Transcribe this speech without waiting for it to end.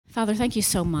Father, thank you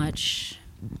so much.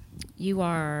 You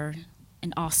are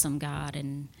an awesome God,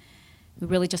 and we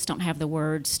really just don't have the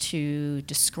words to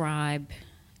describe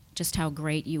just how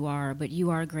great you are, but you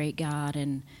are a great God,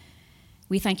 and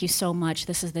we thank you so much.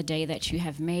 This is the day that you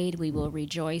have made. We will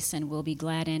rejoice and we'll be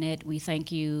glad in it. We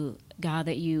thank you, God,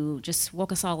 that you just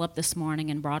woke us all up this morning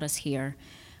and brought us here.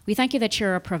 We thank you that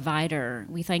you're a provider.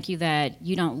 We thank you that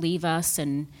you don't leave us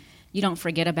and you don't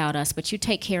forget about us, but you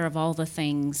take care of all the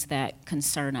things that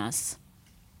concern us.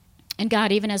 And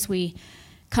God, even as we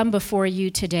come before you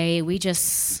today, we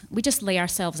just lay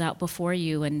ourselves out before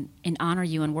you and honor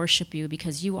you and worship you,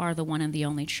 because you are the one and the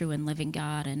only true and living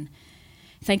God. And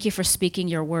thank you for speaking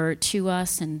your word to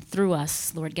us and through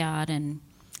us, Lord God. And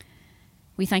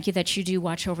we thank you that you do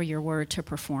watch over your word to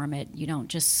perform it. You don't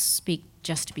just speak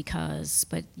just because,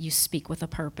 but you speak with a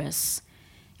purpose.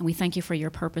 And we thank you for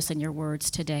your purpose and your words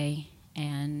today.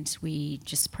 And we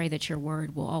just pray that your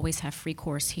word will always have free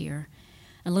course here.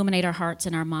 Illuminate our hearts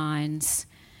and our minds.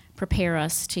 Prepare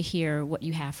us to hear what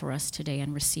you have for us today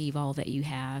and receive all that you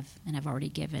have and have already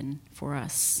given for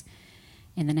us.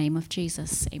 In the name of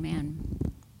Jesus, amen.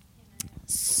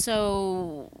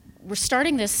 So we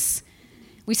started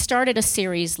a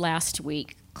series last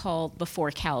week called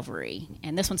Before Calvary.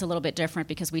 And this one's a little bit different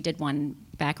because we did one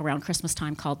back around Christmas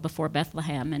time called Before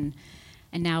Bethlehem. And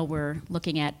now we're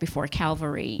looking at Before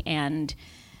Calvary. And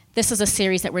this is a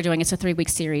series that we're doing. It's a 3-week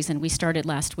series, and we started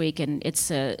last week. And it's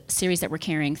a series that we're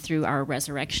carrying through our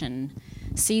resurrection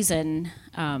season.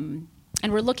 And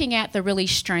we're looking at the really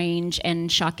strange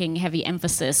and shocking heavy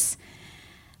emphasis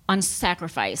on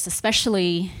sacrifice,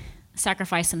 especially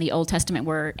sacrifice in the Old Testament,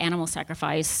 where animal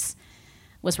sacrifice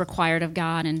was required of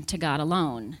God and to God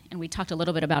alone. And we talked a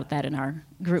little bit about that in our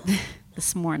group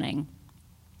this morning.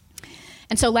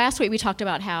 And so last week we talked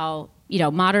about how,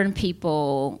 modern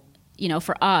people,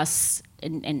 for us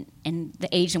and the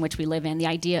age in which we live in, the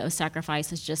idea of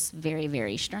sacrifice is just very,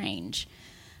 very strange.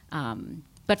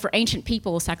 But for ancient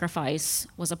people, sacrifice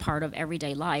was a part of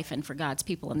everyday life, and for God's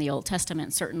people in the Old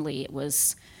Testament, certainly it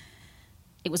was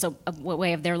a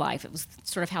way of their life. It was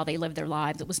sort of how they lived their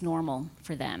lives. It was normal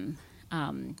for them.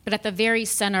 But at the very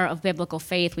center of biblical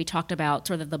faith, we talked about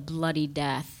sort of the bloody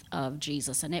death of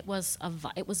Jesus, and it was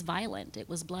violent. It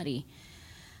was bloody.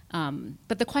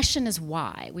 But the question is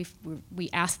why. We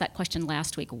asked that question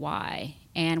last week, why?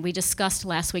 And we discussed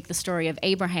last week the story of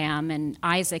Abraham and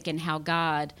Isaac and how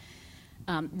God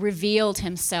revealed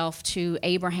himself to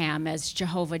Abraham as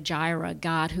Jehovah Jireh,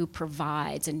 God who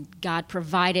provides. And God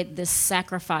provided this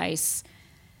sacrifice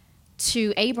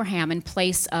to Abraham in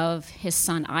place of his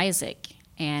son Isaac.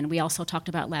 And we also talked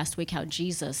about last week how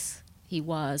Jesus, he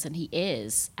was and he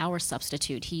is our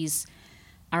substitute. He's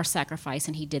our sacrifice,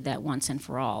 and he did that once and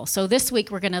for all. So this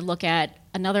week we're going to look at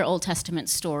another Old Testament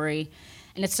story,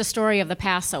 and it's the story of the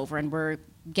Passover. And we're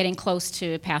getting close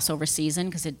to Passover season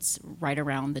because it's right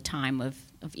around the time of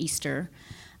Easter.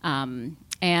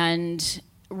 And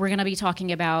we're going to be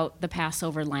talking about the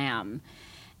Passover Lamb.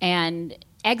 And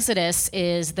Exodus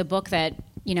is the book that,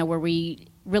 where we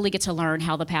really get to learn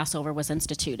how the Passover was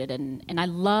instituted. And I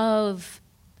love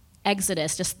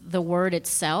Exodus, just the word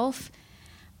itself,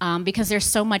 because there's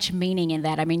so much meaning in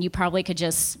that. I mean, you probably could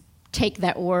just take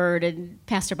that word, and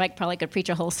Pastor Mike probably could preach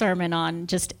a whole sermon on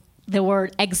just the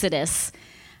word Exodus,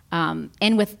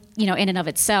 and with, in and of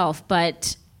itself.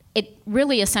 But it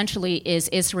really essentially is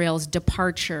Israel's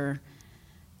departure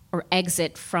or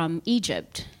exit from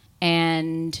Egypt.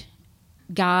 And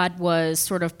God was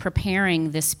sort of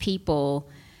preparing this people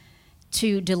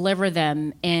to deliver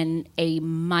them in a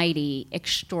mighty,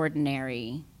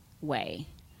 extraordinary way.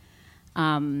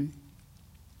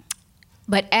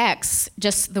 But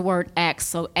just the word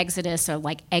so Exodus, or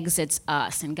like exits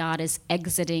us, and God is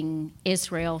exiting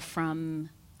Israel from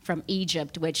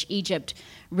Egypt, which Egypt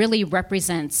really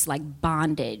represents like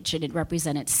bondage, and it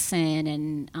represented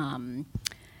sin,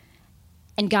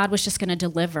 and God was just going to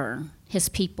deliver his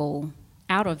people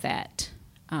out of that,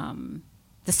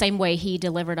 the same way he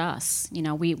delivered us.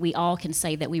 We all can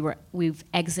say that we've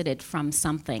exited from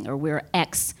something, or we're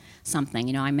X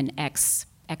something. I'm an X,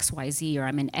 XYZ, or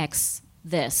I'm an X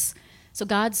this. So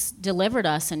God's delivered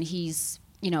us, and he's,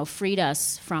 freed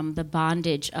us from the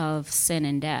bondage of sin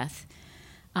and death.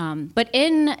 But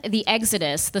in the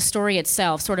Exodus, the story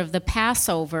itself, sort of the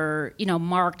Passover,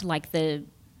 marked like the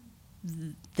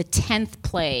 10th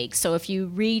plague. So if you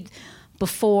read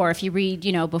before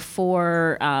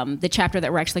the chapter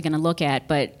that we're actually going to look at,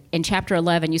 but in chapter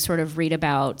 11, you sort of read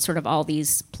about sort of all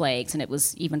these plagues, and it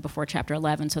was even before chapter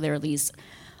 11. So there are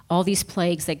all these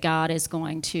plagues that God is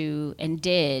going to and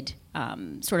did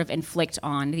sort of inflict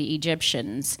on the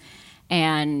Egyptians.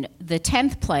 And the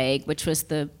 10th plague, which was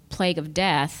the plague of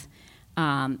death,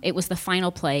 it was the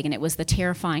final plague, and it was the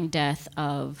terrifying death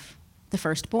of the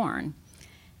firstborn.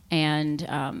 And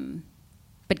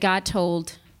but God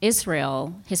told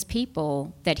Israel, his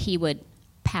people, that he would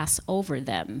pass over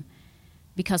them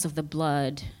because of the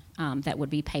blood that would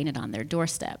be painted on their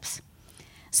doorsteps.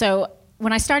 So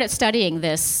when I started studying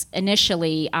this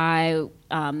initially, I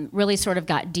really sort of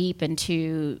got deep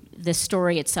into the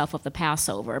story itself of the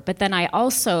Passover. But then I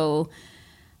also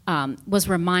was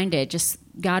reminded,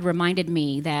 God reminded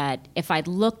me that if I'd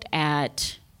looked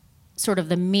at sort of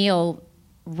the meal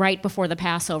right before the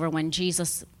Passover, when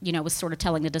Jesus, was sort of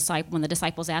telling when the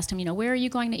disciples asked him, where are you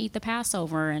going to eat the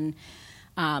Passover? And,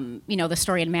 the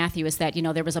story in Matthew is that,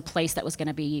 there was a place that was going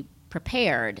to be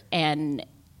prepared. And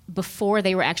before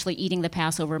they were actually eating the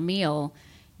Passover meal,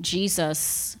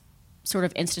 Jesus sort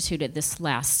of instituted this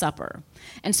Last Supper.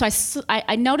 And so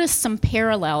I noticed some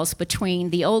parallels between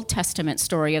the Old Testament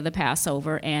story of the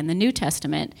Passover and the New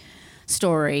Testament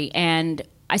story. And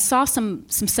I saw some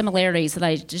similarities that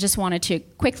I just wanted to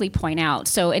quickly point out.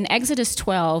 So in Exodus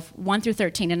 12, 1 through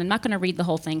 13, and I'm not going to read the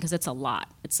whole thing because it's a lot.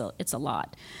 It's a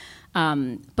lot.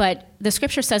 But the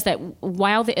scripture says that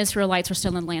while the Israelites were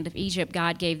still in the land of Egypt,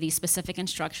 God gave these specific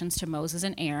instructions to Moses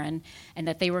and Aaron, and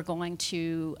that they were going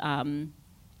to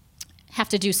have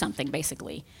to do something,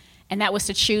 basically. And that was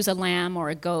to choose a lamb or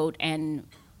a goat and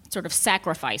sort of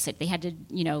sacrifice it. They had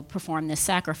to, perform this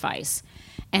sacrifice.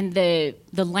 And the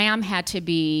lamb had to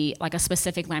be like a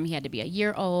specific lamb. He had to be a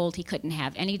year old. He couldn't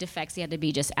have any defects. He had to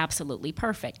be just absolutely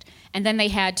perfect. And then they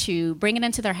had to bring it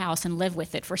into their house and live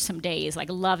with it for some days, like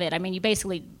love it. I mean, you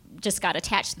basically just got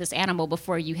attached to this animal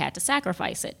before you had to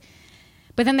sacrifice it.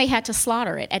 But then they had to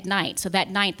slaughter it at night. So that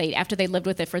night, after they lived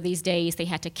with it for these days, they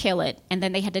had to kill it. And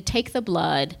then they had to take the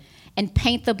blood and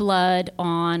paint the blood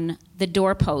on the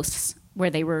doorposts where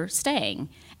they were staying.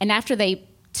 And after they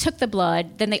took the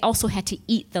blood, then they also had to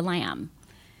eat the lamb.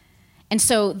 And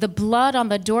so the blood on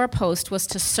the doorpost was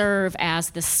to serve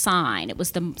as the sign. It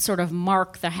was the sort of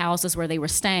mark the houses where they were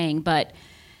staying. But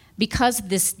because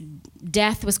this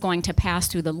death was going to pass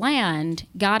through the land,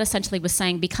 God essentially was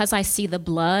saying, because I see the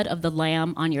blood of the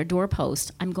lamb on your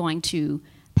doorpost, I'm going to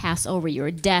pass over you.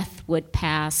 Or death would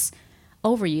pass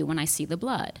over you when I see the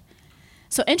blood.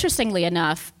 So interestingly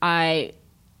enough, I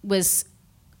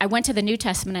went to the New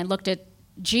Testament and looked at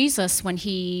Jesus when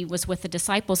he was with the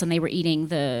disciples and they were eating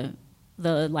the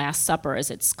Last Supper,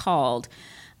 as it's called.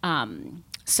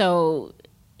 So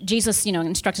Jesus,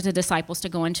 instructed the disciples to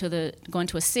go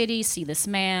into a city, see this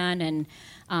man,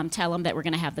 and tell him that we're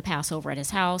going to have the Passover at his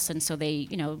house. And so they,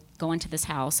 go into this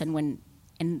house. And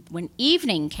when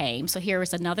evening came, so here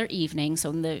is another evening. So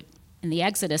in the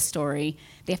Exodus story,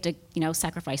 they have to,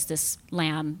 sacrifice this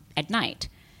lamb at night.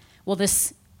 Well,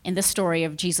 in this story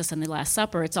of Jesus and the Last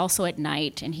Supper, it's also at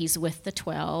night, and he's with the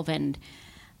 12. And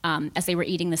as they were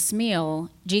eating this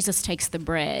meal, Jesus takes the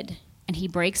bread, and he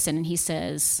breaks it, and he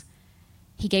says,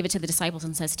 he gave it to the disciples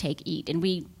and says, take, eat.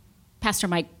 And Pastor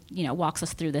Mike, walks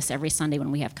us through this every Sunday when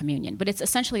we have communion. But it's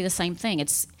essentially the same thing.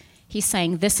 He's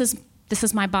saying, this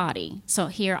is my body. So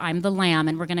here, I'm the lamb,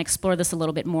 and we're going to explore this a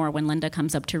little bit more when Linda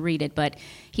comes up to read it. But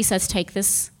he says, take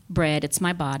this bread, it's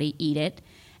my body, eat it.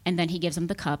 And then he gives them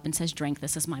the cup and says, drink,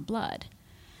 this is my blood.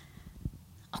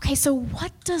 Okay, so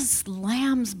what does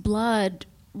lamb's blood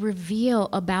reveal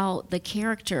about the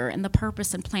character and the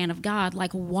purpose and plan of God?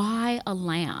 Like, why a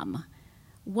lamb?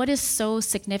 What is so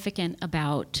significant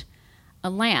about a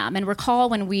lamb? And recall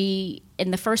when in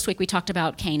the first week, we talked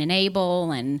about Cain and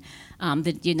Abel and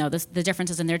the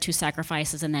differences in their two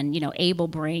sacrifices. And then, Abel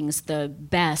brings the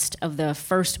best of the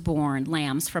firstborn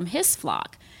lambs from his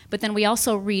flock. But then we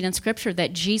also read in Scripture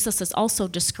that Jesus is also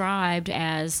described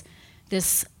as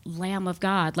this Lamb of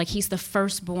God, like he's the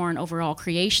firstborn over all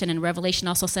creation. And Revelation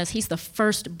also says he's the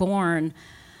firstborn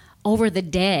over the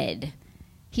dead.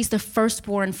 He's the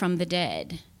firstborn from the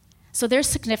dead. So there's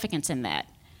significance in that.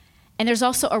 And there's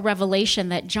also a revelation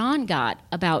that John got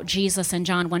about Jesus. In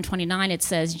John 1:29, it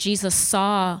says,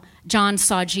 John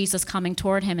saw Jesus coming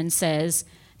toward him and says,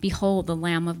 behold, the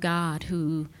Lamb of God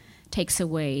who takes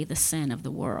away the sin of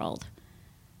the world.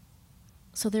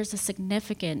 So there's a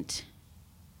significant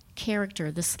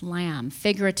character, this lamb,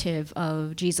 figurative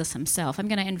of Jesus himself. I'm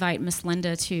going to invite Miss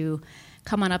Linda to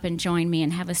come on up and join me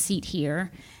and have a seat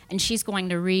here. And she's going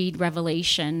to read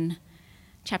Revelation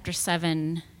chapter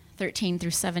 7, 13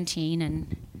 through 17,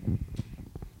 and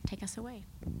take us away.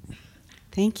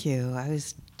 Thank you. I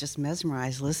was just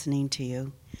mesmerized listening to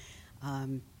you.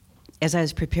 As I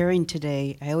was preparing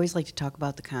today, I always like to talk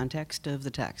about the context of the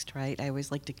text, right? I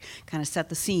always like to kind of set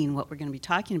the scene, what we're going to be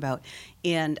talking about.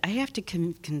 And I have to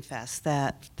confess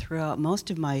that throughout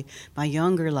most of my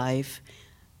younger life,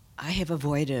 I have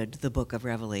avoided the book of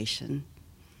Revelation.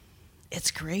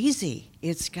 It's crazy.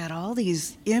 It's got all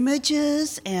these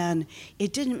images, and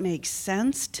it didn't make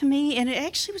sense to me, and it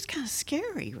actually was kind of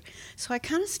scary. So I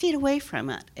kind of stayed away from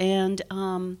it, and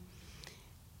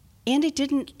it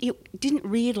didn't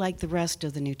read like the rest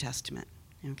of the New Testament.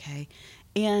 Okay,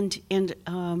 and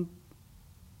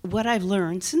what I've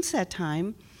learned since that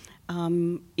time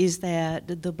is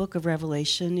that the book of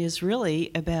Revelation is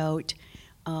really about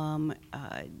the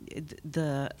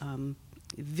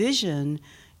vision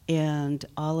and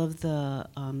all of the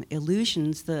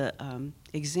illusions, the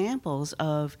examples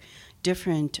of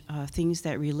different things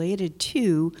that related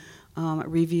to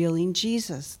revealing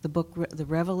Jesus. The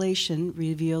Revelation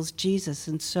reveals Jesus,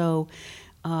 and so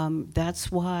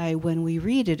that's why when we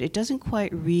read it, it doesn't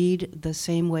quite read the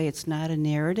same way. It's not a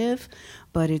narrative,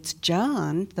 but it's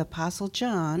John, the Apostle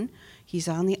John. He's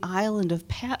on the island of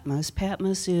Patmos.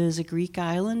 Patmos is a Greek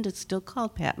island. It's still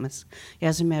called Patmos,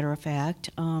 as a matter of fact.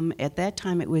 At that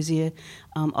time, it was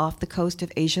off the coast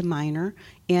of Asia Minor,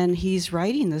 and he's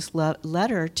writing this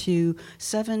letter to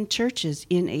 7 churches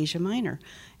in Asia Minor.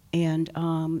 And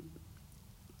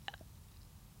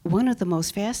one of the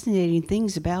most fascinating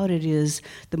things about it is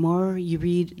the more you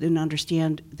read and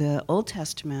understand the Old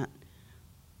Testament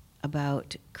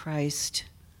about Christ,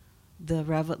 the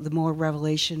more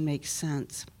Revelation makes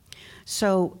sense.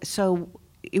 So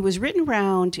it was written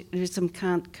around, there's some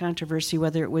controversy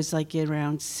whether it was like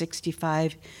around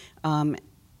 65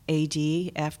 AD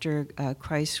after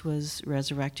Christ was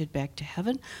resurrected back to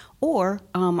heaven, or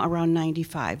around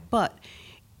 95. But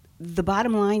the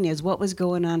bottom line is what was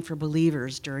going on for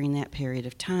believers during that period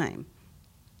of time.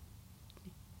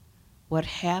 What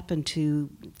happened to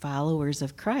followers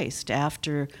of Christ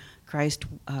after Christ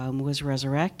was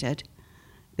resurrected?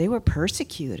 They were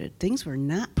persecuted. Things were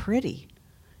not pretty.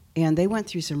 And they went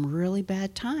through some really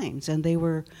bad times. And they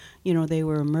were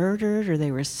murdered, or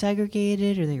they were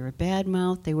segregated, or they were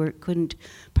bad-mouthed. They couldn't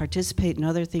participate in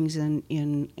other things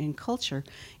in culture.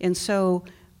 And so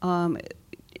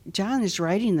John is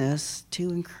writing this to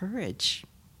encourage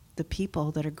the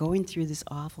people that are going through this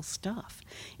awful stuff.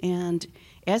 And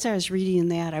as I was reading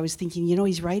that, I was thinking,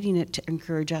 he's writing it to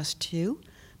encourage us too,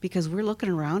 because we're looking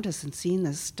around us and seeing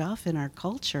this stuff in our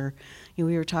culture.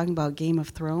 We were talking about Game of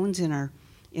Thrones in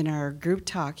our group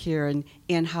talk here,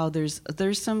 and how there's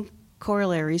some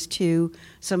corollaries to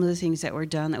some of the things that were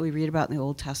done that we read about in the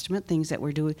Old Testament, things that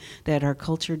we're doing that our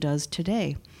culture does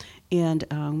today. And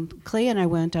Clay and I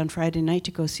went on Friday night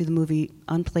to go see the movie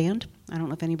Unplanned. I don't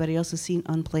know if anybody else has seen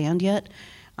Unplanned yet.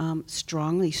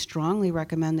 Strongly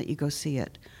recommend that you go see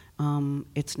it.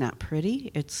 It's not pretty.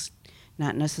 It's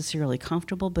not necessarily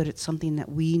comfortable, but it's something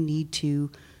that we need to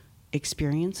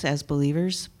experience as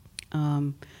believers.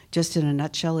 Just in a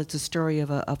nutshell, it's a story of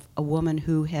a woman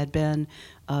who had been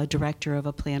a director of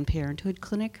a Planned Parenthood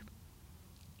clinic,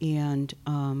 and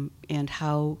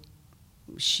how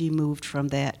she moved from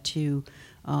that to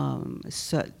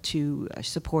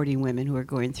supporting women who are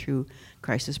going through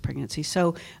crisis pregnancy.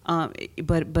 So,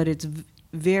 but it's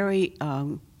very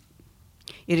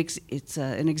it's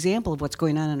an example of what's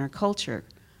going on in our culture,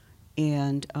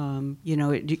 and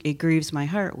it grieves my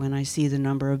heart when I see the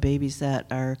number of babies that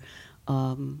are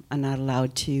not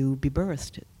allowed to be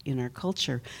birthed in our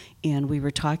culture. And we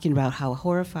were talking about how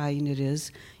horrifying it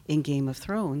is in Game of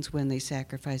Thrones when they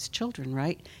sacrifice children,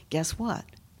 right? Guess what?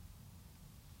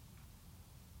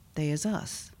 They is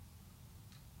us.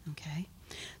 Okay?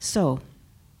 So,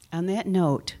 on that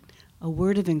note, a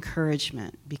word of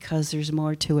encouragement, because there's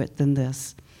more to it than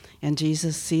this. And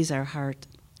Jesus sees our heart,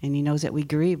 and he knows that we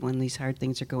grieve when these hard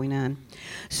things are going on.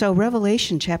 So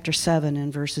Revelation chapter 7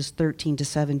 and verses 13 to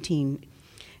 17,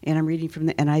 and I'm reading from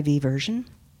the NIV version.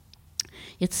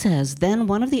 It says, "Then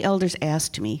one of the elders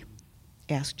asked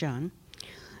John,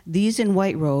 'These in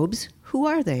white robes, who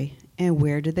are they, and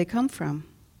where did they come from?'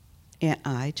 And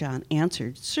I, John,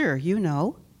 answered, 'Sir, you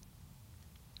know.'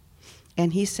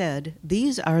 And he said,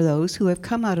 'These are those who have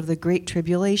come out of the great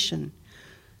tribulation.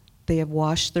 They have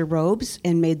washed their robes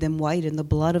and made them white in the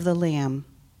blood of the Lamb.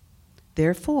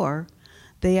 Therefore,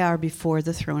 they are before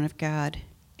the throne of God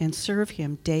and serve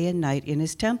him day and night in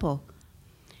his temple.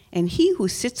 And he who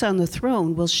sits on the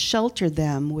throne will shelter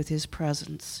them with his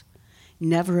presence.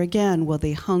 Never again will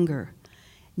they hunger.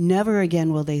 Never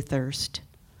again will they thirst.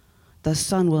 The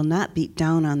sun will not beat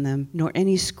down on them, nor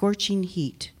any scorching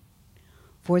heat.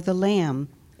 For the Lamb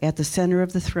at the center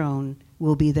of the throne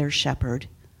will be their shepherd.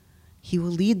 He will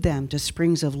lead them to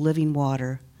springs of living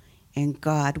water, and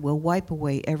God will wipe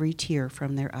away every tear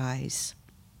from their eyes.'"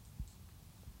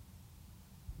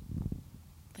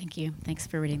 Thank you. Thanks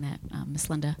for reading that, Miss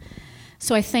Linda.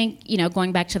 So I think,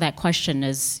 going back to that question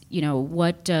is,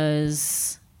 what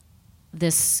does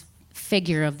this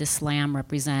figure of this lamb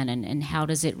represent, and how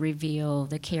does it reveal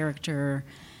the character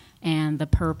and the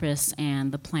purpose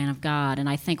and the plan of God? And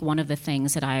I think one of the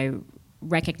things that I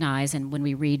recognize, and when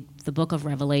we read the book of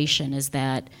Revelation, is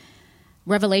that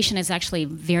Revelation is actually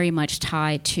very much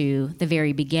tied to the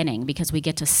very beginning, because we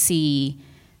get to see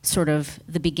sort of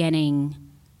the beginning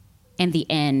and the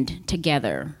end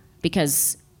together.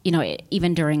 Because,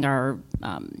 even during our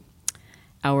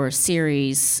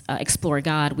series, Explore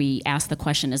God, we asked the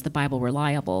question, is the Bible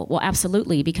reliable? Well,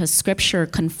 absolutely, because Scripture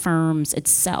confirms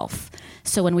itself.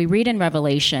 So when we read in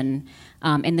Revelation,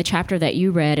 in the chapter that you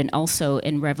read, and also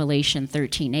in Revelation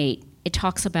 13:8, it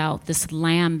talks about this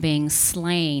lamb being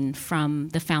slain from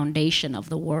the foundation of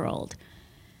the world.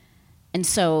 And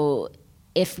so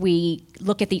if we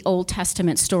look at the Old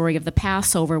Testament story of the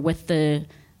Passover with the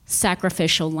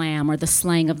sacrificial lamb, or the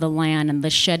slaying of the lamb and the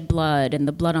shed blood and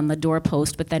the blood on the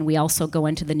doorpost, but then we also go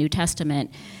into the New Testament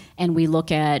and we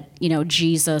look at,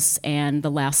 Jesus and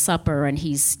the Last Supper, and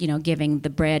he's, giving the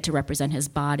bread to represent his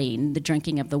body and the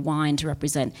drinking of the wine to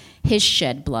represent his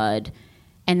shed blood.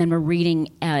 And then we're reading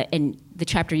in the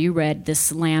chapter you read,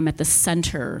 this lamb at the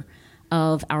center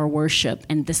of our worship,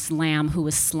 and this lamb who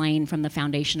was slain from the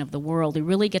foundation of the world. We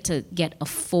really get to get a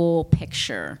full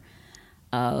picture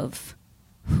of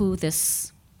who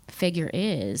this figure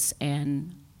is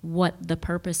and what the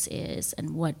purpose is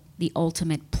and what the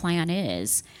ultimate plan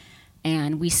is.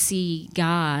 And we see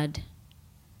God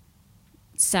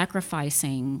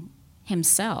sacrificing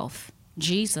himself,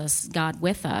 Jesus, God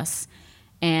with us.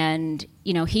 And,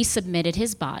 he submitted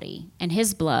his body and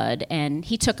his blood, and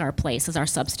he took our place as our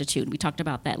substitute. We talked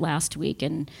about that last week.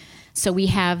 And so we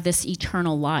have this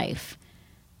eternal life.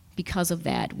 Because of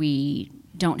that, we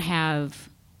don't have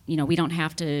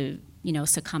to,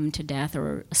 succumb to death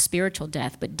or a spiritual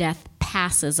death, but death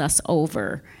passes us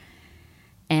over.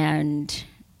 And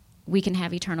we can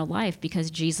have eternal life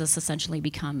because Jesus essentially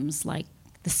becomes like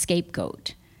the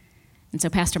scapegoat. And so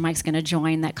Pastor Mike's going to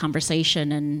join that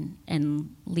conversation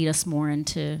and lead us more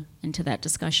into that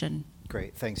discussion.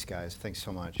 Great. Thanks, guys. Thanks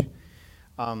so much.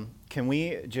 Can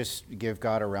we just give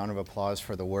God a round of applause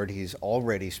for the word he's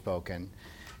already spoken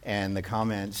and the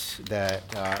comments that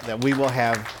we will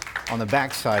have on the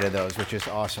backside of those, which is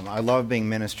awesome. I love being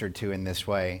ministered to in this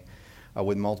way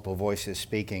with multiple voices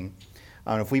speaking.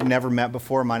 If we've never met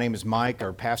before, my name is Mike,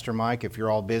 or Pastor Mike, if you're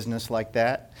all business like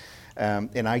that.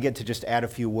 And I get to just add a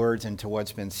few words into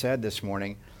what's been said this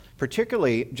morning.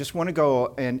 Particularly, just want to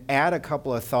go and add a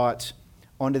couple of thoughts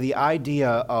onto the idea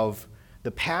of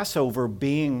the Passover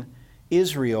being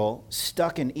Israel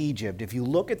stuck in Egypt. If you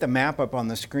look at the map up on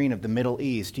the screen of the Middle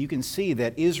East, you can see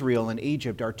that Israel and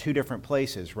Egypt are two different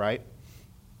places, right?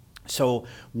 So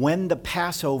when the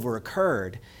Passover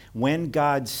occurred, when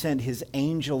God sent his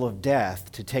angel of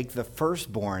death to take the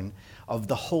firstborn of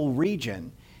the whole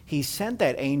region, he sent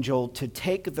that angel to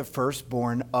take the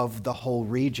firstborn of the whole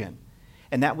region.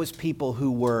 And that was people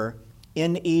who were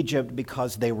in Egypt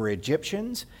because they were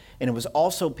Egyptians, and it was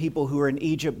also people who were in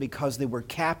Egypt because they were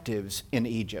captives in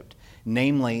Egypt,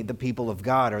 namely the people of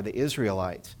God, or the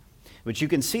Israelites. But you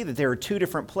can see that there are two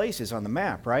different places on the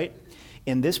map, right?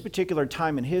 In this particular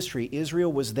time in history,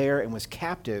 Israel was there and was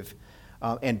captive,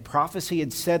 and prophecy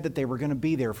had said that they were going to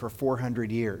be there for 400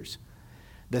 years.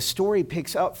 The story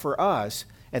picks up for us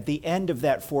at the end of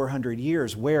that 400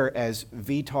 years, where, as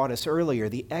V taught us earlier,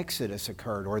 the Exodus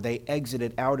occurred, or they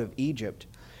exited out of Egypt.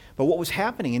 But what was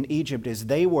happening in Egypt is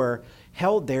they were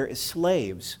held there as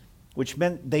slaves, which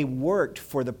meant they worked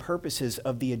for the purposes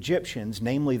of the Egyptians,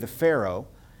 namely the Pharaoh,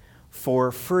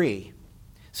 for free.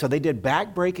 So they did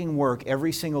back-breaking work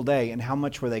every single day, and how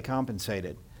much were they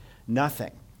compensated?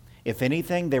 Nothing. If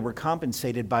anything, they were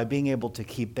compensated by being able to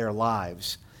keep their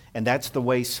lives. And that's the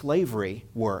way slavery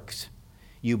works.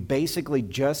 You basically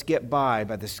just get by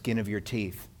the skin of your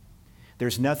teeth.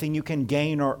 There's nothing you can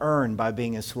gain or earn by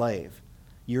being a slave.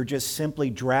 You're just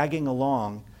simply dragging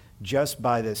along just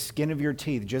by the skin of your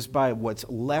teeth, just by what's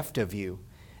left of you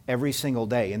every single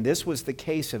day. And this was the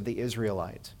case of the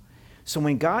Israelites. So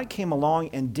when God came along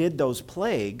and did those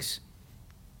plagues,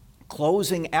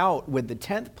 closing out with the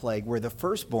 10th plague where the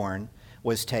firstborn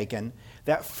was taken,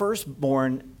 that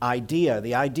firstborn idea,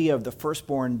 the idea of the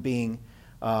firstborn being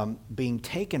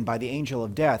taken by the angel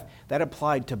of death, that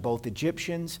applied to both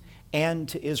Egyptians and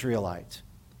to Israelites.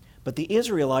 But the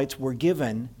Israelites were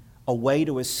given a way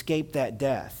to escape that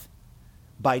death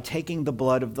by taking the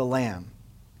blood of the lamb.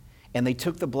 And they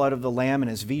took the blood of the lamb, and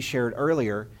as V shared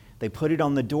earlier, they put it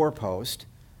on the doorpost.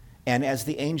 And as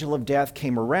the angel of death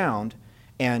came around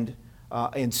and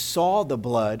and saw the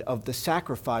blood of the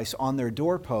sacrifice on their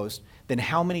doorpost, then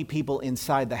how many people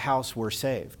inside the house were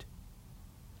saved?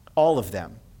 All of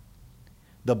them.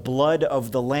 The blood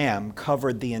of the Lamb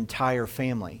covered the entire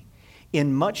family.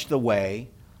 In much the way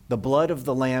the blood of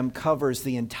the Lamb covers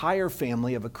the entire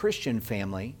family of a Christian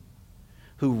family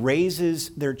who raises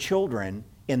their children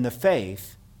in the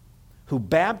faith, who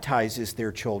baptizes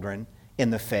their children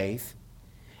in the faith,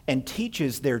 and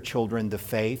teaches their children the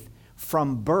faith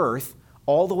from birth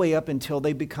all the way up until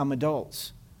they become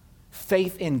adults.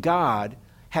 Faith in God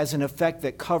has an effect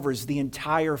that covers the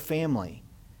entire family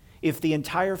if the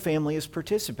entire family is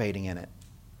participating in it.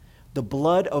 The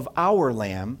blood of our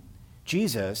Lamb,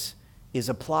 Jesus, is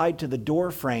applied to the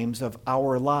door frames of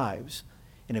our lives,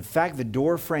 and in fact, the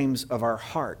door frames of our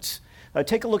hearts.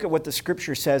 Take a look at what the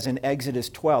scripture says in Exodus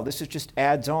 12. This just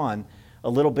adds on a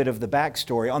little bit of the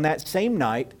backstory. On that same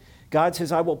night, God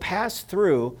says, I will pass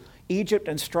through Egypt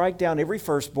and strike down every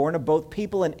firstborn of both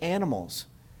people and animals.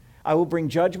 I will bring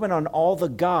judgment on all the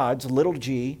gods, little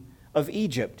g, of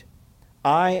Egypt.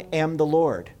 I am the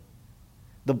Lord.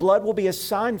 The blood will be a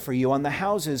sign for you on the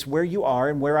houses where you are,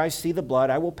 and where I see the blood,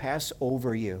 I will pass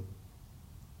over you.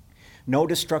 No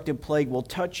destructive plague will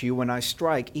touch you when I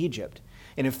strike Egypt.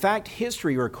 And in fact,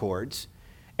 history records,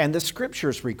 and the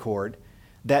scriptures record,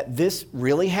 that this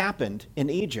really happened in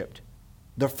Egypt.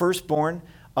 The firstborn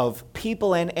of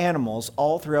people and animals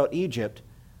all throughout Egypt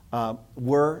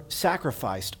were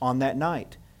sacrificed on that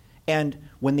night. And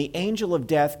when the angel of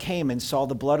death came and saw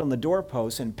the blood on the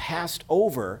doorposts and passed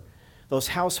over those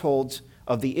households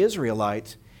of the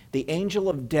Israelites, the angel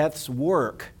of death's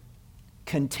work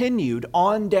continued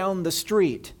on down the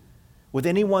street with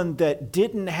anyone that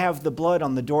didn't have the blood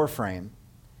on the doorframe,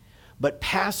 but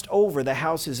passed over the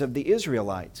houses of the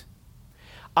Israelites.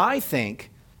 I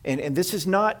think, and this is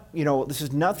not, this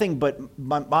is nothing but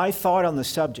my thought on the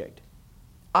subject.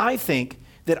 I think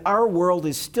that our world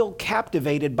is still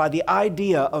captivated by the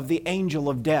idea of the angel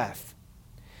of death.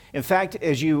 In fact,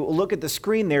 as you look at the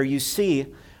screen there, you see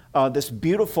this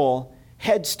beautiful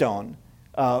headstone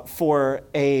for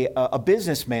a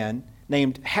businessman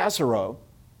named Hazaro,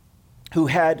 who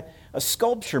had a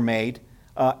sculpture made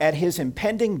at his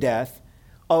impending death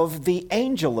of the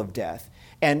angel of death.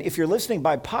 And if you're listening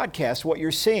by podcast, what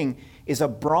you're seeing is a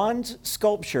bronze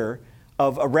sculpture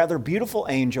of a rather beautiful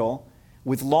angel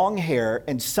with long hair,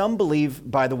 and some believe,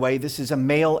 by the way, this is a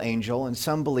male angel, and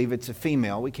some believe it's a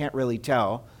female. We can't really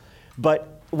tell.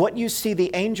 But what you see the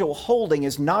angel holding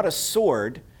is not a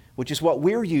sword, which is what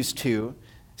we're used to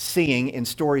seeing in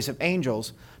stories of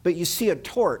angels, but you see a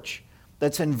torch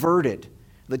that's inverted.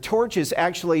 The torch is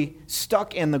actually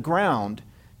stuck in the ground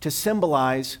to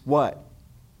symbolize what?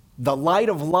 The light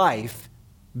of life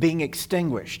being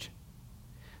extinguished.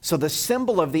 So the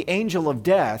symbol of the angel of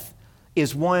death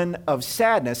is one of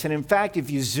sadness. And in fact, if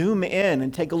you zoom in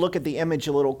and take a look at the image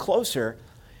a little closer,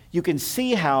 you can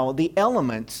see how the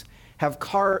elements have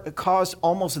caused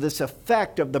almost this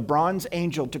effect of the bronze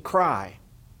angel to cry.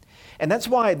 And that's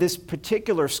why this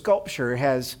particular sculpture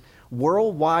has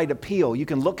worldwide appeal. You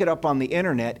can look it up on the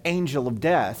internet, Angel of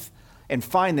Death, and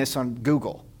find this on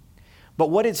Google.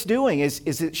 But what it's doing is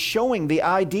it's showing the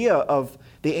idea of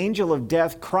the angel of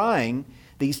death crying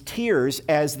these tears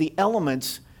as the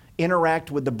elements interact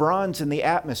with the bronze in the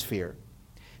atmosphere.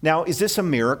 Now, is this a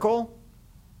miracle?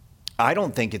 I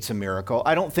don't think it's a miracle.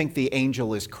 I don't think the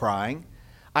angel is crying.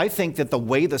 I think that the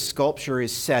way the sculpture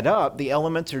is set up, the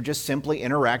elements are just simply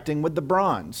interacting with the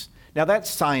bronze. Now, that's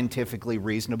scientifically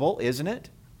reasonable, isn't it?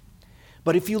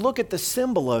 But if you look at the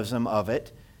symbolism of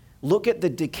it, look at the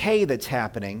decay that's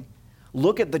happening,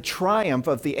 look at the triumph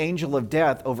of the angel of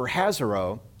death over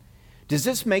Hazaro, does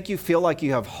this make you feel like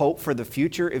you have hope for the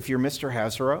future if you're Mr.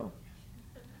 Hazaro?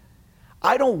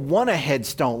 I don't want a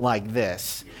headstone like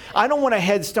this. I don't want a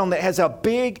headstone that has a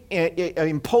big,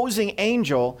 imposing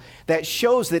angel that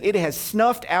shows that it has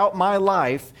snuffed out my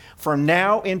life from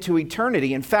now into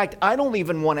eternity. In fact, I don't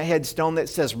even want a headstone that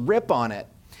says RIP on it.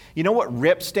 You know what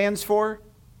RIP stands for?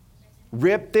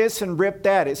 Rip this and rip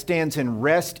that. It stands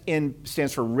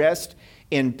for rest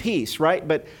in peace, right?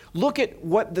 But look at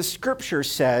what the scripture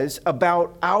says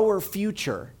about our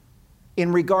future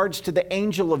in regards to the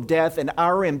angel of death and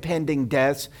our impending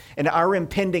deaths and our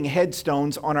impending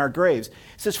headstones on our graves. It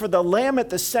says, for the Lamb at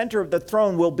the center of the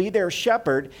throne will be their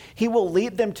shepherd. He will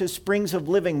lead them to springs of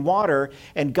living water,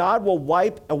 and God will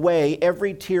wipe away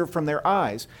every tear from their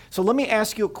eyes. So let me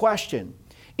ask you a question.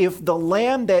 If the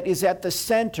Lamb that is at the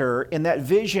center in that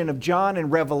vision of John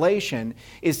and Revelation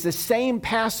is the same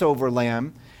Passover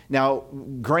Lamb, now,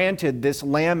 granted, this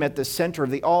lamb at the center of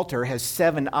the altar has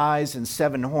 7 eyes and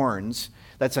 7 horns.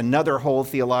 That's another whole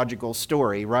theological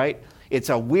story, right? It's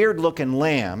a weird-looking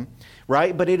lamb,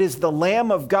 right? But it is the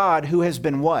Lamb of God who has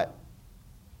been what?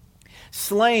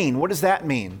 Slain. What does that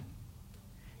mean?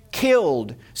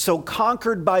 Killed. So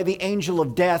conquered by the angel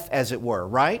of death, as it were,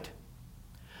 right?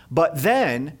 But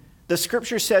then the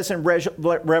scripture says in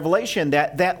Revelation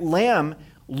that that lamb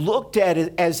looked at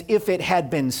it as if it had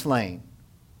been slain.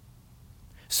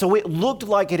 So it looked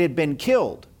like it had been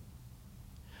killed.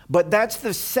 But that's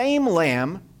the same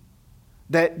lamb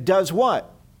that does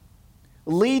what?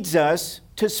 Leads us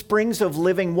to springs of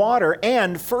living water,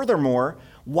 and furthermore,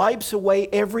 wipes away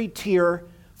every tear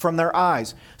from their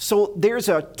eyes. So there's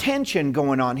a tension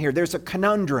going on here. There's a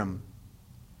conundrum.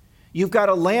 You've got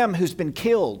a lamb who's been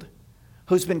killed,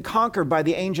 who's been conquered by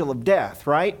the angel of death,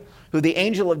 right? Who the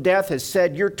angel of death has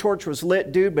said, your torch was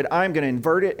lit, dude, but I'm going to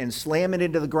invert it and slam it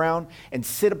into the ground and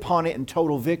sit upon it in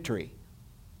total victory.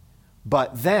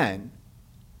 But then,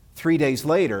 3 days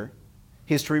later,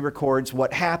 history records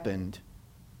what happened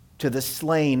to the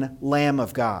slain Lamb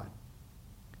of God.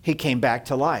 He came back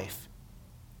to life.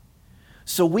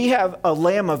 So we have a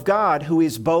Lamb of God who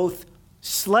is both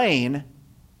slain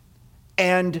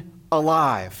and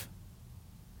alive.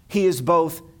 He is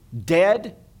both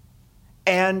dead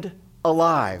and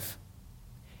alive.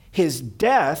 His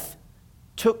death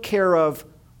took care of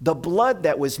the blood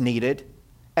that was needed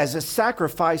as a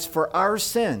sacrifice for our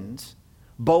sins,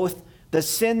 both the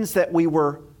sins that we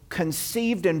were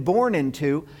conceived and born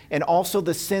into, and also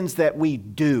the sins that we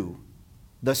do,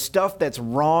 the stuff that's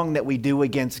wrong that we do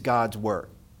against God's word,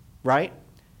 right?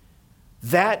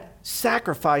 That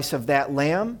sacrifice of that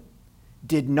lamb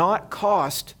did not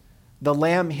cost the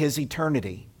lamb his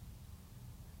eternity.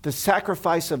 The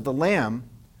sacrifice of the lamb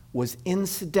was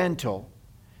incidental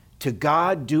to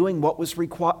God doing what was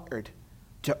required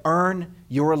to earn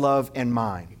your love and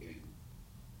mine.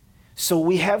 So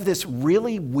we have this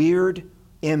really weird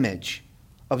image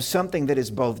of something that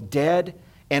is both dead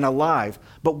and alive.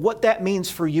 But what that means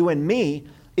for you and me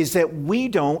is that we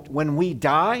don't, when we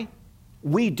die,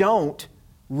 we don't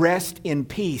rest in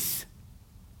peace.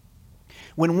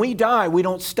 When we die, we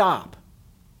don't stop.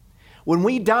 When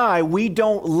we die, we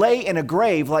don't lay in a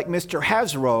grave like Mr.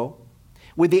 Hazaro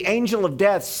with the angel of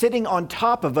death sitting on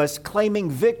top of us claiming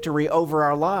victory over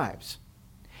our lives.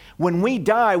 When we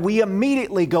die, we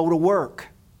immediately go to work.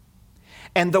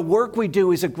 And the work we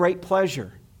do is a great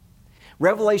pleasure.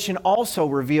 Revelation also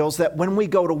reveals that when we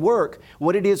go to work,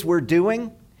 what it is we're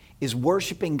doing is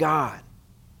worshiping God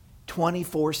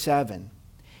 24/7.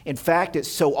 In fact,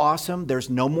 it's so awesome, there's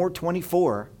no more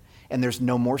 24 and there's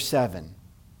no more 7.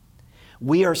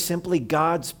 We are simply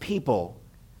God's people,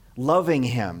 loving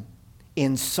Him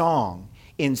in song,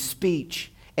 in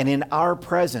speech, and in our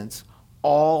presence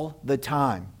all the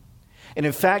time. And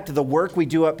in fact, the work we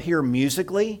do up here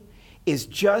musically is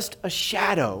just a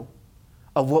shadow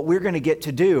of what we're going to get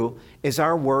to do is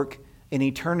our work in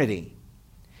eternity.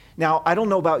 Now, I don't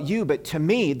know about you, but to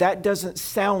me, that doesn't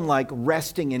sound like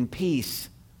resting in peace,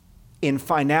 in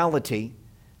finality,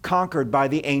 conquered by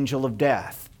the angel of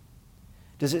death.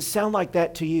 Does it sound like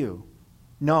that to you?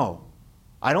 No,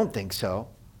 I don't think so.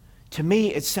 To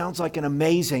me, it sounds like an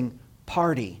amazing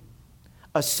party,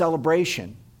 a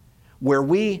celebration, where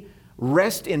we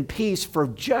rest in peace for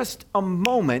just a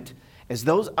moment as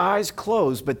those eyes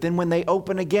close, but then when they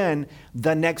open again,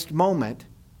 the next moment,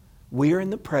 we are in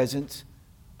the presence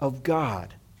of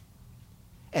God.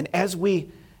 And as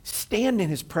we stand in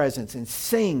His presence and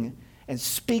sing and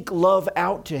speak love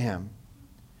out to Him,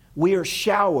 we are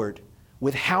showered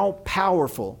with how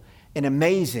powerful and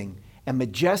amazing and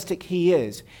majestic He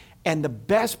is. And the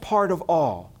best part of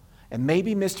all, and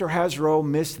maybe Mr. Hazaro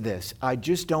missed this, I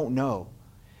just don't know.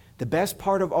 The best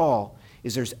part of all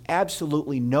is there's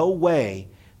absolutely no way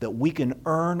that we can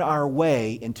earn our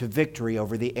way into victory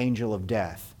over the angel of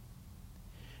death.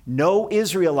 No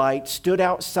Israelite stood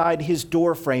outside his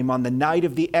doorframe on the night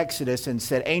of the Exodus and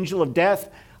said, "Angel of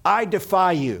death, I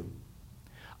defy you.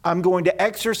 I'm going to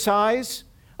exercise,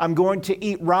 I'm going to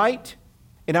eat right,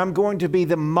 and I'm going to be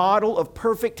the model of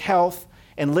perfect health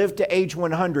and live to age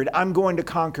 100. I'm going to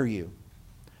conquer you."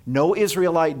 No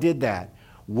Israelite did that.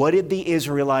 What did the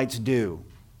Israelites do?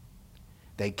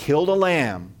 They killed a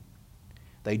lamb.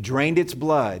 They drained its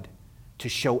blood to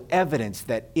show evidence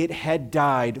that it had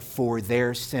died for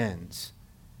their sins,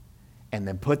 and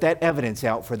then put that evidence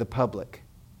out for the public.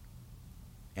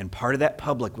 And part of that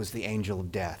public was the angel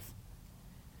of death.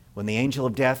 When the angel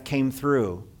of death came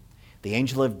through, the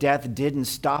angel of death didn't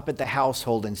stop at the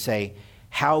household and say,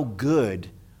 "How good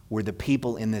were the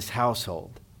people in this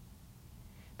household?"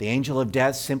 The angel of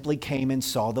death simply came and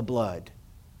saw the blood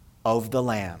of the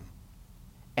lamb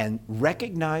and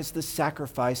recognized the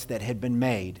sacrifice that had been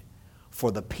made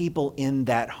for the people in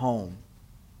that home.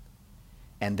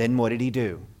 And then what did he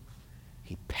do?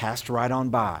 He passed right on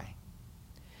by.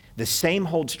 The same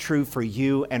holds true for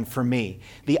you and for me.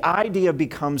 The idea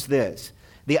becomes this: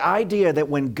 the idea that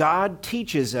when God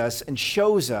teaches us and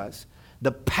shows us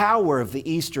the power of the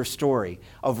Easter story,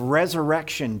 of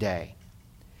Resurrection Day,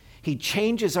 He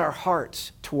changes our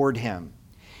hearts toward Him.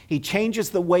 He changes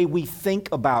the way we think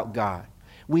about God.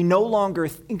 We no longer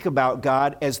think about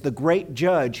God as the great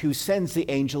judge who sends the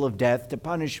angel of death to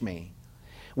punish me.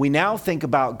 We now think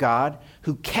about God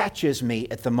who catches me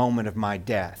at the moment of my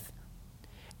death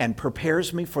and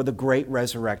prepares me for the great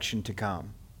resurrection to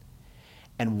come.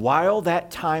 And while that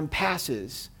time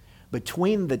passes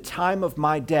between the time of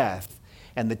my death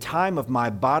and the time of my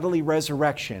bodily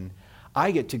resurrection,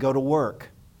 I get to go to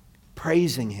work,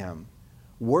 praising Him,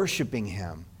 worshiping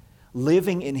Him,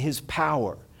 living in His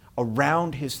power,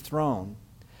 around His throne.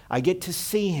 I get to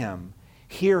see Him,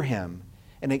 hear Him,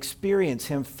 and experience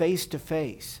Him face to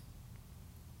face.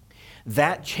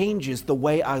 That changes the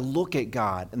way I look at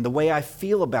God and the way I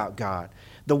feel about God,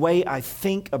 the way I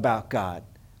think about God.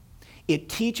 It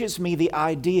teaches me the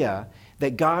idea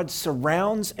that God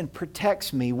surrounds and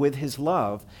protects me with His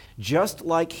love, just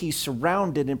like He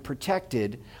surrounded and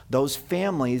protected those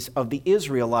families of the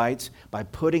Israelites by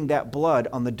putting that blood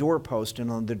on the doorpost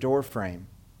and on the doorframe.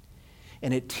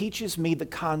 And it teaches me the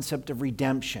concept of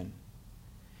redemption,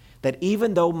 that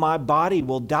even though my body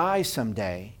will die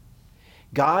someday,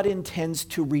 God intends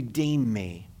to redeem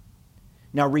me.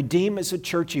 Now, redeem is a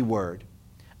churchy word,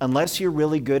 unless you're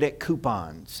really good at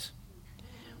coupons.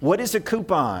 What is a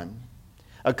coupon?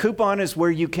 A coupon is where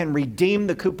you can redeem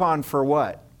the coupon for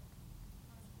what?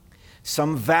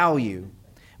 Some value.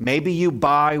 Maybe you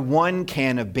buy one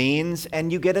can of beans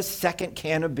and you get a second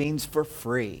can of beans for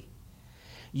free.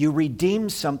 You redeem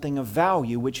something of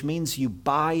value, which means you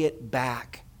buy it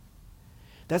back.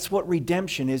 That's what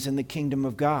redemption is in the kingdom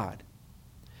of God.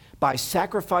 By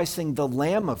sacrificing the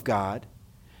Lamb of God,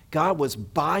 God was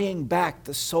buying back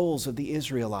the souls of the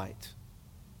Israelites.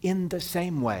 In the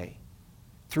same way,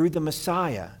 through the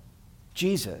Messiah,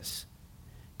 Jesus,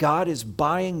 God is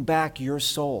buying back your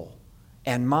soul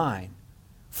and mine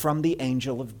from the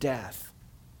angel of death,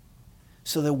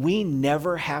 so that we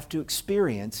never have to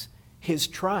experience His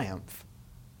triumph.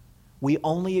 We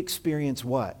only experience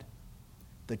what?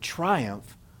 The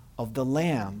triumph of the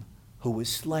Lamb who was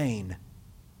slain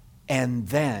and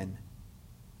then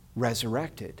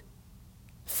resurrected.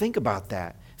 Think about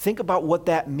that. Think about what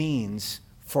that means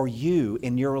for you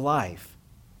in your life.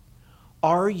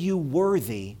 Are you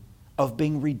worthy of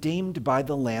being redeemed by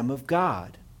the Lamb of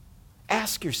God?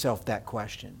 Ask yourself that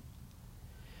question.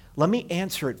 Let me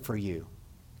answer it for you.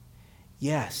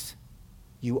 Yes,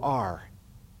 you are.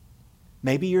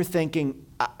 Maybe you're thinking,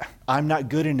 I'm not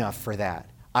good enough for that.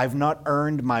 I've not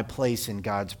earned my place in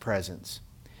God's presence.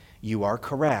 You are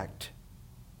correct,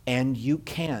 and you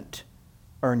can't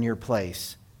earn your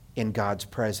place in God's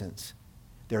presence.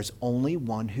 There's only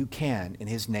one who can, and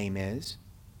His name is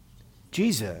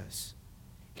Jesus.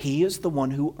 He is the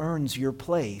one who earns your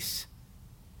place,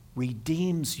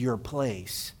 redeems your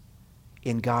place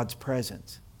in God's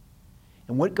presence.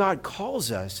 And what God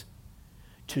calls us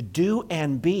to do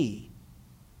and be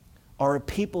are a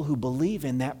people who believe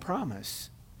in that promise.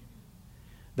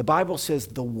 The Bible says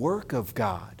the work of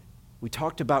God. We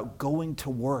talked about going to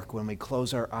work when we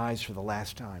close our eyes for the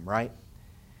last time, right?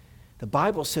 The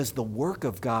Bible says the work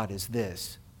of God is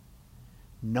this: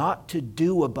 not to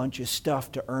do a bunch of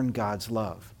stuff to earn God's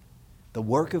love. The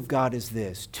work of God is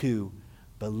this: to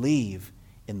believe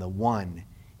in the one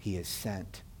He has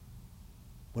sent.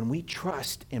 When we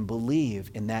trust and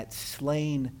believe in that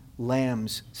slain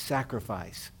Lamb's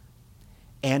sacrifice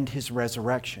and His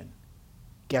resurrection,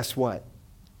 guess what?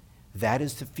 That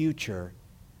is the future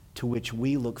to which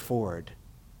we look forward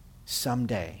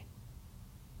someday.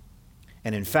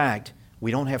 And in fact,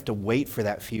 we don't have to wait for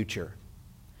that future.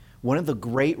 One of the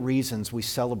great reasons we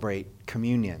celebrate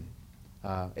communion,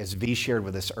 as V shared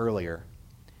with us earlier,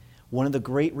 one of the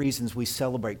great reasons we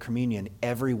celebrate communion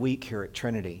every week here at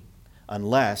Trinity,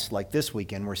 unless, like this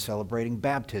weekend, we're celebrating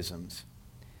baptisms.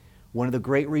 One of the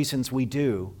great reasons we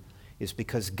do is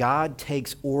because God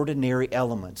takes ordinary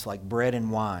elements like bread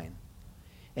and wine,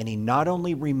 and He not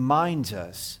only reminds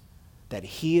us that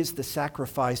He is the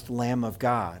sacrificed Lamb of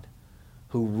God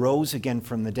who rose again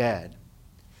from the dead,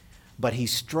 but He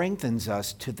strengthens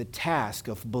us to the task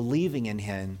of believing in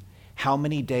Him how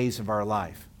many days of our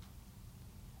life?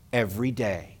 Every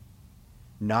day,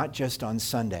 not just on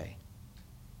Sunday.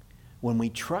 When we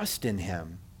trust in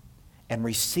Him and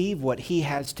receive what He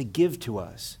has to give to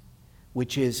us,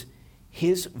 which is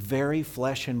His very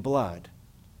flesh and blood,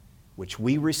 which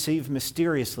we receive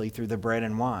mysteriously through the bread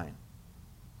and wine,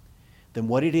 then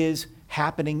what it is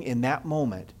happening in that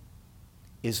moment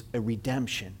is a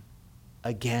redemption.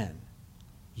 Again,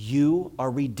 you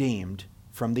are redeemed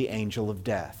from the angel of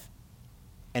death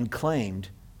and claimed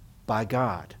by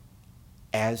God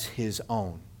as his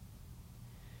own.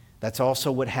 That's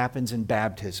also what happens in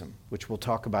baptism, which we'll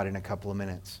talk about in a couple of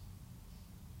minutes.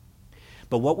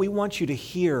 But what we want you to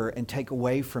hear and take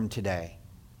away from today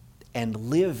and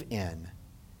live in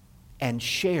and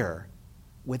share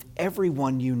with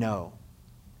everyone you know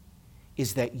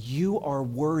is that you are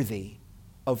worthy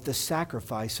of the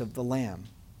sacrifice of the Lamb.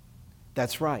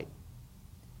 That's right.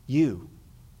 You,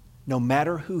 no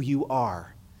matter who you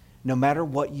are, no matter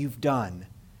what you've done,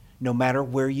 no matter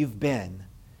where you've been,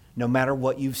 no matter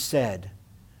what you've said,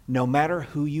 no matter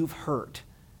who you've hurt,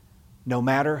 no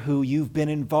matter who you've been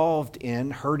involved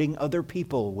in hurting other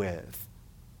people with,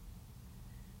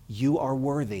 you are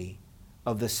worthy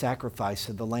of the sacrifice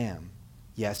of the Lamb.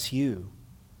 Yes, you.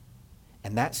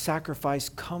 And that sacrifice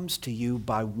comes to you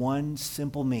by one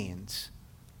simple means: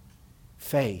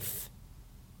 faith,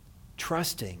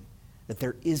 trusting that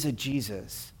there is a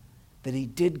Jesus, that he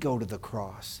did go to the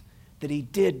cross, that he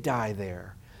did die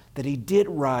there, that he did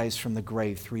rise from the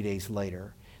grave 3 days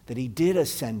later, that he did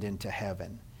ascend into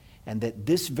heaven, and that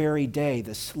this very day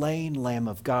the slain Lamb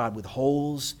of God with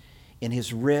holes in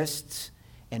his wrists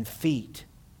and feet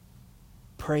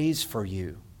prays for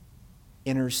you,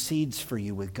 intercedes for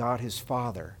you with God his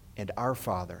Father and our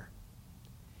Father,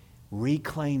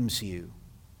 reclaims you,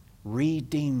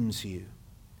 redeems you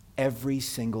every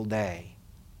single day.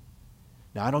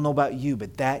 Now, I don't know about you,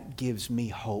 but that gives me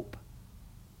hope.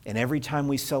 And every time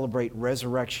we celebrate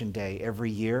Resurrection Day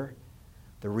every year,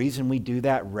 the reason we do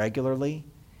that regularly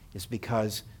is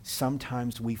because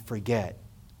sometimes we forget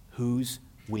whose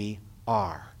we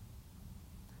are.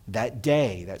 That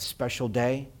day, that special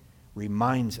day,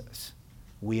 reminds us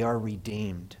we are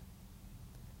redeemed.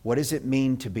 What does it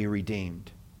mean to be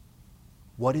redeemed?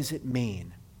 What does it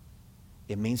mean?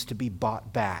 It means to be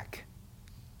bought back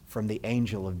from the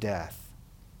angel of death.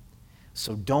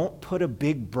 So don't put a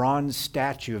big bronze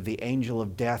statue of the angel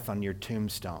of death on your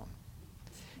tombstone.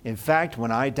 In fact,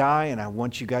 when I die, and I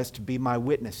want you guys to be my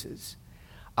witnesses,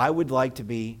 I would like to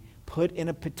be put in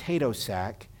a potato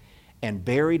sack and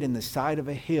buried in the side of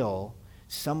a hill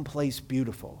someplace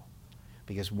beautiful.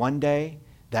 Because one day,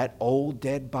 that old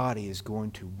dead body is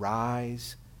going to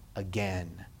rise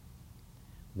again.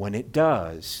 When it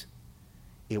does,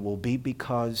 it will be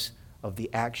because of the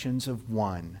actions of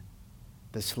one,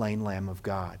 the slain Lamb of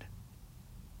God,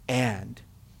 and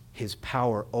his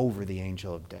power over the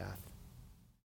angel of death.